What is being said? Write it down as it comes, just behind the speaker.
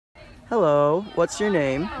Hello, what's your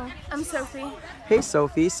name? Oh, I'm Sophie. Hey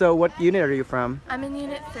Sophie, so what unit are you from? I'm in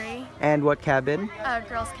Unit 3, And what cabin?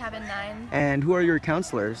 Girls Cabin 9. And who are your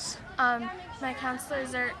counselors? My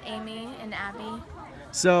counselors are Amy and Abby.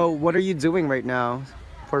 So what are you doing right now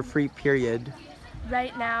for free period?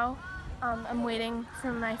 Right now, I'm waiting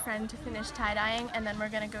for my friend to finish tie-dyeing and then we're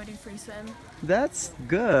gonna go do free swim. That's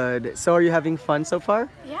good. So are you having fun so far?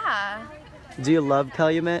 Yeah, Do you love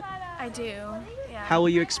Calumet? I do. Yeah. How will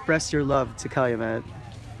you express your love to Calumet?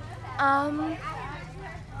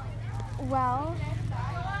 Well,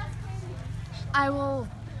 I'll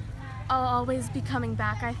always be coming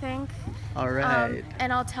back, I think. Alright.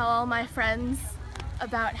 And I'll tell all my friends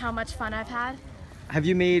about how much fun I've had. Have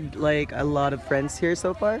you made like a lot of friends here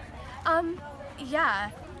so far? Yeah,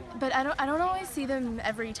 but I don't always see them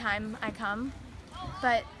every time I come.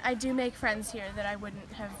 But I do make friends here that I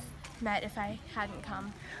wouldn't have met if I hadn't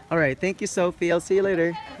come. Alright, thank you Sophie. I'll see you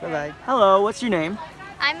later. Bye-bye. Hello, what's your name?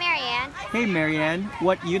 I'm Marianne. Hey Marianne,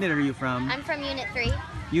 what unit are you from? I'm from Unit 3.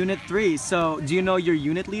 Unit 3. So do you know your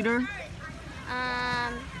unit leader?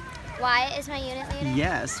 Wyatt is my unit leader.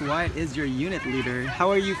 Yes, Wyatt is your unit leader. How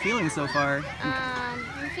are you feeling so far?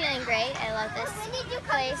 I'm feeling great. I love this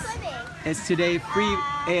place. Is today free,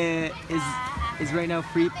 is right now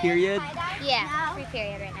free period? Yeah, free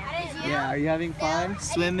period right now. Yeah, are you having fun?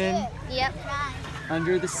 Swimming? Yep.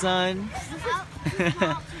 Under the sun?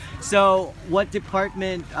 So, what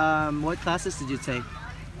department, what classes did you take?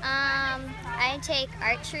 I take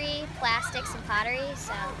archery, plastics, and pottery,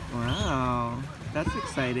 so. Wow, that's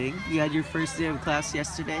exciting. You had your first day of class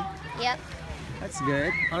yesterday? Yep. That's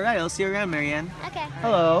good. Alright, I'll see you around, Marianne. Okay.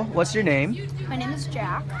 Hello, what's your name? My name is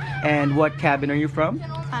Jack. And what cabin are you from?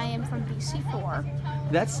 I am from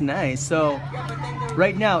BC4. That's nice. So,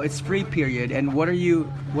 right now it's free period, and what are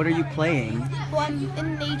you playing? Well, I'm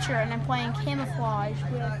in nature and I'm playing camouflage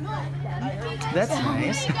with them. That's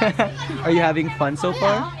nice. Are you having fun so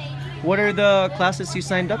far? What are the classes you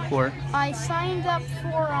signed up for? I signed up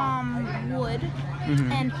for wood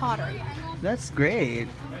and pottery. That's great.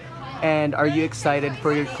 And are you excited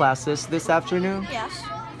for your classes this afternoon? Yes.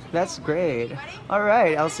 That's great. All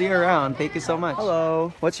right, I'll see you around. Thank you so much.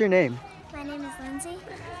 Hello, what's your name? My name is Lindsay.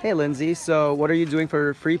 Hey Lindsay, so what are you doing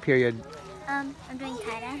for free period? I'm doing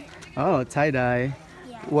tie-dye. Oh, tie-dye.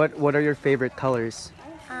 Yeah. What are your favorite colors?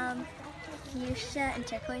 Fuchsia and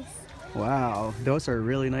turquoise. Wow, those are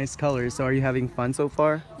really nice colors. So are you having fun so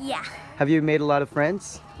far? Yeah. Have you made a lot of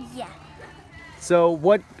friends? Yeah. So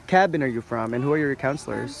what cabin are you from and who are your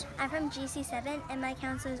counselors? I'm from GC7 and my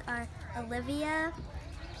counselors are Olivia,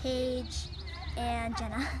 Paige, and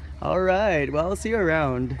Jenna. All right, well, I'll see you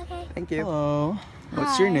around. Okay. Thank you. Hello,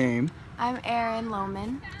 what's your Hi. name? I'm Erin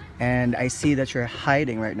Lohman. And I see that you're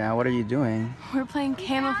hiding right now. What are you doing? We're playing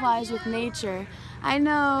camouflage with nature. I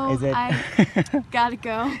know. Is it? I gotta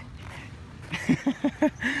go.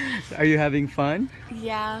 Are you having fun?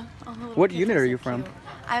 Yeah. What unit are you from?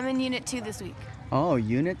 I'm in Unit 2 this week. Oh,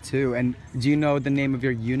 Unit 2. And do you know the name of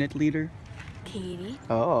your unit leader? Katie.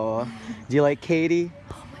 Oh, do you like Katie?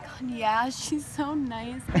 Oh my god, yeah, she's so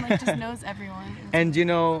nice and like just knows everyone. And do you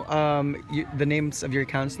know the names of your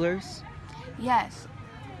counselors? Yes.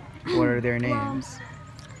 What are their names?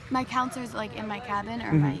 My counselors like in my cabin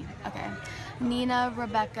or my, okay. Nina,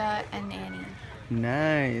 Rebecca, and Annie.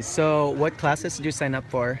 Nice. So what classes did you sign up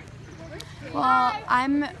for? Well,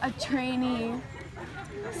 I'm a trainee,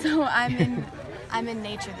 so I'm in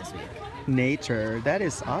nature this week. Nature. That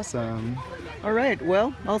is awesome. All right.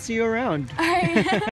 Well, I'll see you around. All right.